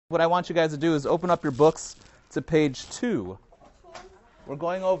What I want you guys to do is open up your books to page 2. We're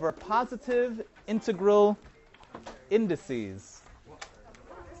going over positive integral indices,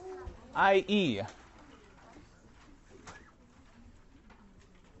 i.e.,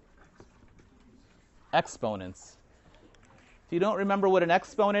 exponents. If you don't remember what an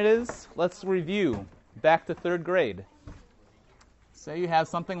exponent is, let's review back to 3rd grade. Say you have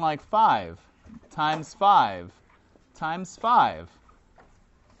something like 5 times 5 times 5.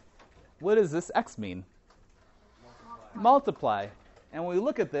 What does this x mean? Multiply. And when we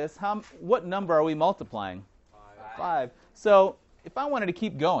look at this, what number are we multiplying? 5. So if I wanted to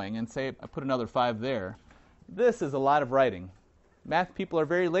keep going and say I put another 5 there, this is a lot of writing. Math people are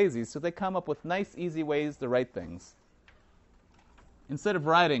very lazy, so they come up with nice, easy ways to write things. Instead of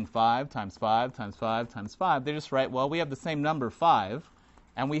writing 5 times 5 times 5 times 5, they just write, well, we have the same number 5,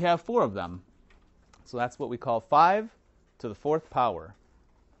 and we have 4 of them. So that's what we call 5 to the 4th power,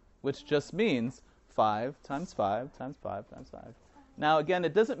 which just means 5 times 5 times 5 times 5. Now, again,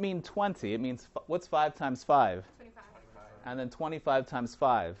 it doesn't mean 20. It means, what's 5 times 5? 25. And then 25 times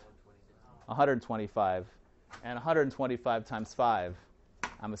 5? 125. And 125 times 5,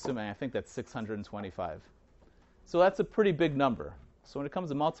 I think that's 625. So that's a pretty big number. So when it comes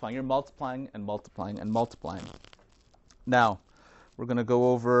to multiplying, you're multiplying and multiplying and multiplying. Now, we're going to go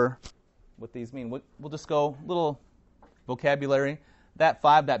over what these mean. We'll just go a little vocabulary. That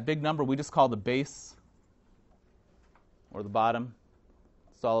 5, that big number, we just call the base or the bottom.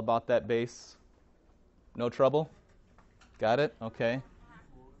 It's all about that base. No trouble? Got it? Okay.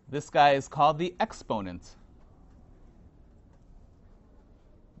 This guy is called the exponent.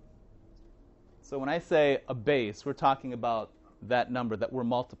 So when I say a base, we're talking about that number that we're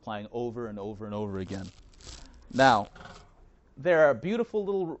multiplying over and over and over again. Now, there are beautiful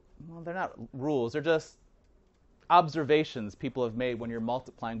little, well, they're not rules, they're just observations people have made when you're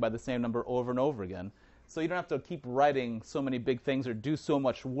multiplying by the same number over and over again. So you don't have to keep writing so many big things or do so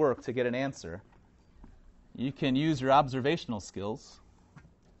much work to get an answer. You can use your observational skills.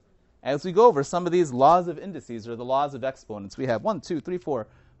 As we go over some of these laws of indices, or the laws of exponents, we have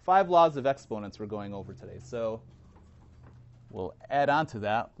 5 laws of exponents we're going over today. So we'll add on to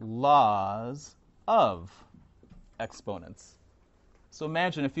that laws of exponents. So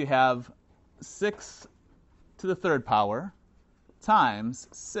imagine if you have 6 to the 3rd power times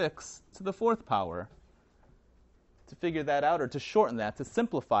 6 to the 4th power. To figure that out, or to shorten that, to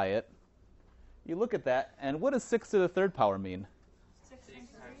simplify it, you look at that, and what does 6 to the 3rd power mean?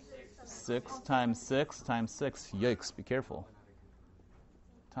 6 times 6 times 6. Yikes, be careful.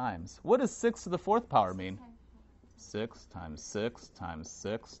 Times. What does 6 to the 4th power mean? 6 times 6 times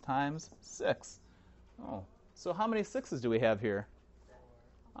 6 times 6. Oh, so how many 6s do we have here?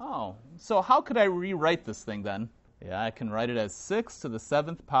 Oh, so how could I rewrite this thing then? Yeah, I can write it as 6 to the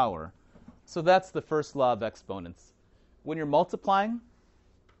 7th power. So that's the first law of exponents. When you're multiplying,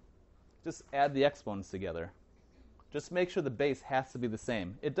 just add the exponents together. Just make sure the base has to be the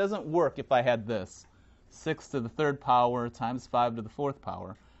same. It doesn't work if I had this. 6 to the 3rd power times 5 to the 4th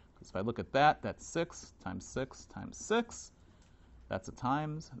power. Because if I look at that, that's 6 times 6 times 6. That's a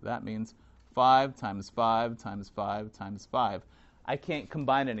times. That means 5 times 5 times 5 times 5. I can't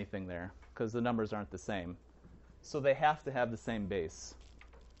combine anything there because the numbers aren't the same. So they have to have the same base.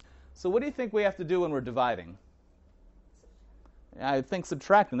 So what do you think we have to do when we're dividing? I think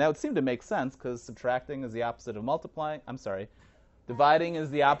subtracting. That would seem to make sense because subtracting is the opposite of multiplying. Dividing is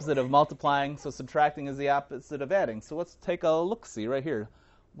the opposite of multiplying, so subtracting is the opposite of adding. So let's take a look-see right here.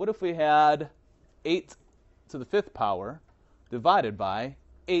 What if we had 8 to the 5th power divided by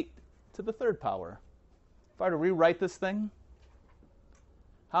 8 to the 3rd power? If I were to rewrite this thing,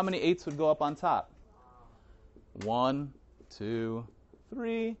 how many 8s would go up on top? 1, 2,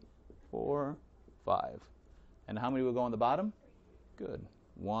 3, 4, 5. And how many would go on the bottom? Good.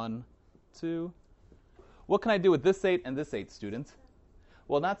 1, 2. What can I do with this 8 and this 8, students?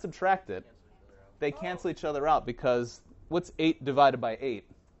 Well, not subtract it. They cancel each other out because what's 8 divided by 8?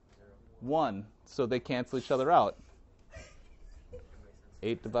 1. So they cancel each other out.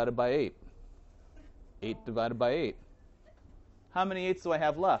 8 divided by 8. 8 divided by 8. How many 8s do I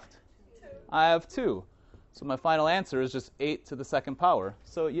have left? 2. I have 2. So my final answer is just 8 to the 2nd power.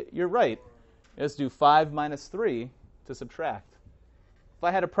 So you're right. Let's do 5 minus 3 to subtract. If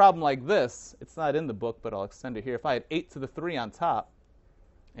I had a problem like this, it's not in the book, but I'll extend it here. If I had 8 to the 3 on top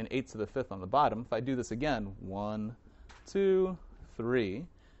and 8 to the 5th on the bottom, if I do this again, 1, 2, 3,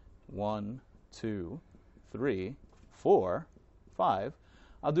 1, 2, 3, 4, 5,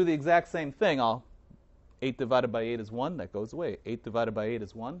 I'll do the exact same thing. 8 divided by 8 is 1, that goes away. 8 divided by 8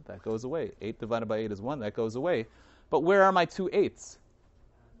 is 1, that goes away. 8 divided by 8 is 1, that goes away. But where are my two 8s?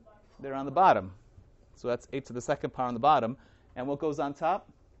 They're on the bottom. So that's 8 to the second power on the bottom. And what goes on top?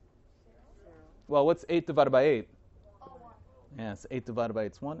 Well, what's 8 divided by 8? Yeah, it's 8 divided by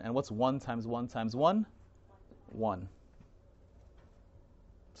 8 is 1. And what's 1 times 1 times 1? 1.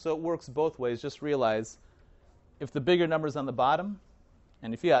 So it works both ways. Just realize if the bigger number's on the bottom,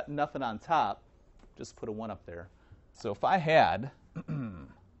 and if you got nothing on top, just put a 1 up there. So if I had,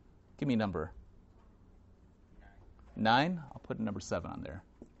 give me a number. 9, I'll put a number 7 on there.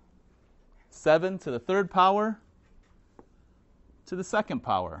 7 to the third power to the second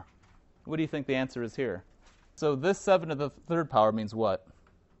power. What do you think the answer is here? So this 7 to the third power means what?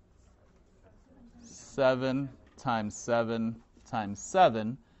 7 times 7 times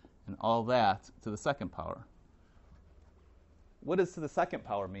 7, and all that to the second power. What does to the second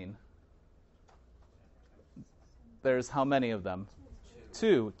power mean? There's how many of them?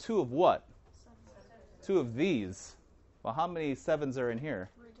 2. 2 of what? 2 of these. Well, how many 7s are in here?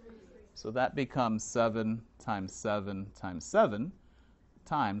 So that becomes 7 times 7 times 7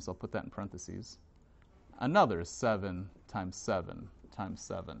 times, I'll put that in parentheses, another 7 times 7 times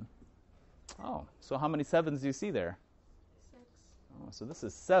 7. Oh, so how many 7s do you see there? 6. Oh, so this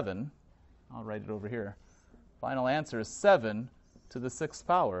is 7. I'll write it over here. Final answer is 7 to the 6th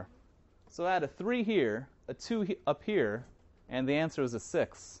power. So I had a 3 here, a 2 up here, and the answer is a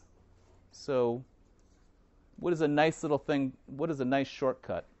 6. So what is a nice little thing? What is a nice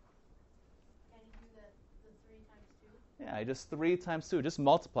shortcut? Can you do the 3 times 2? Yeah, I just 3 times 2. Just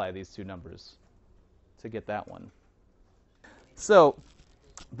multiply these two numbers to get that one. So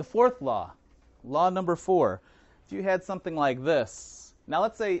the fourth law, law number 4. If you had something like this. Now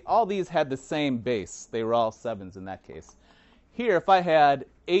let's say all these had the same base. They were all 7s in that case. Here, if I had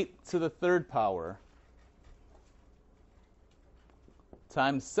 8 to the third power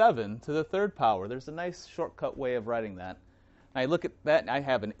times 7 to the third power, there's a nice shortcut way of writing that. And I look at that, and I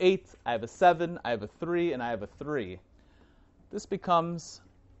have an 8, I have a 7, I have a 3, and I have a 3. This becomes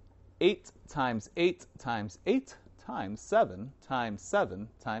 8 times 8 times 8 times 7 times 7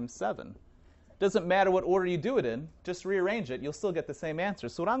 times 7. Doesn't matter what order you do it in, just rearrange it, you'll still get the same answer.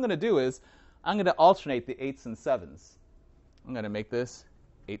 So what I'm going to do is, I'm going to alternate the 8s and 7s. I'm going to make this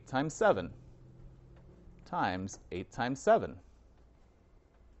 8 times 7 times 8 times 7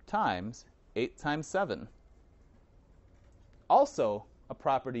 times 8 times 7. Also, a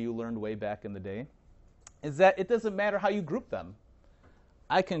property you learned way back in the day is that it doesn't matter how you group them.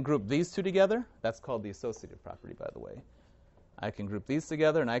 I can group these two together. That's called the associative property, by the way. I can group these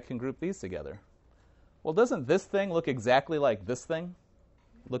together, and I can group these together. Well, doesn't this thing look exactly like this thing?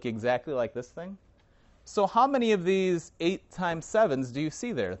 Look exactly like this thing? So how many of these 8 times 7s do you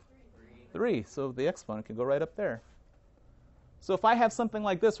see there? 3. So the exponent can go right up there. So if I have something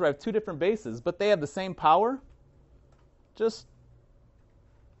like this where I have two different bases, but they have the same power, just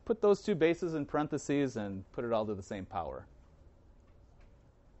put those two bases in parentheses and put it all to the same power.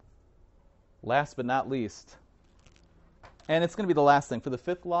 Last but not least, and it's going to be the last thing. For the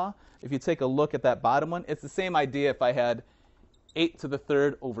fifth law, if you take a look at that bottom one, it's the same idea if I had 8 to the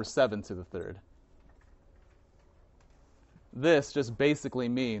third over 7 to the third. This just basically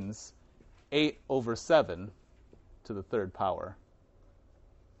means 8 over 7 to the third power.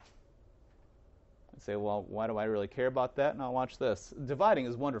 I say, well, why do I really care about that? Now watch this. Dividing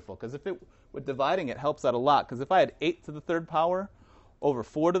is wonderful, because with dividing it helps out a lot. Because if I had 8 to the third power over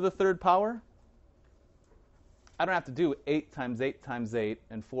 4 to the third power, I don't have to do 8 times 8 times 8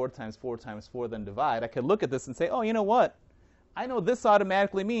 and 4 times 4 times 4, then divide. I could look at this and say, oh, you know what? I know this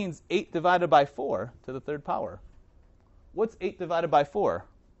automatically means 8 divided by 4 to the third power. What's 8 divided by 4?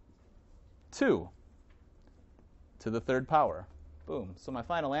 2 to the third power. Boom. So my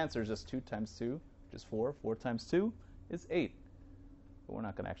final answer is just 2 times 2, which is 4. 4 times 2 is 8. But we're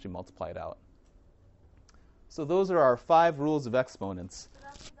not going to actually multiply it out. So those are our 5 rules of exponents.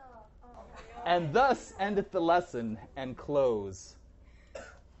 And thus endeth the lesson and close.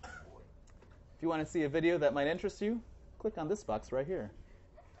 If you want to see a video that might interest you, click on this box right here.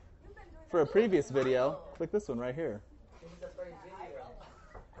 For a previous video, click this one right here.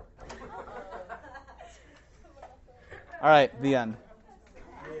 All right, the end.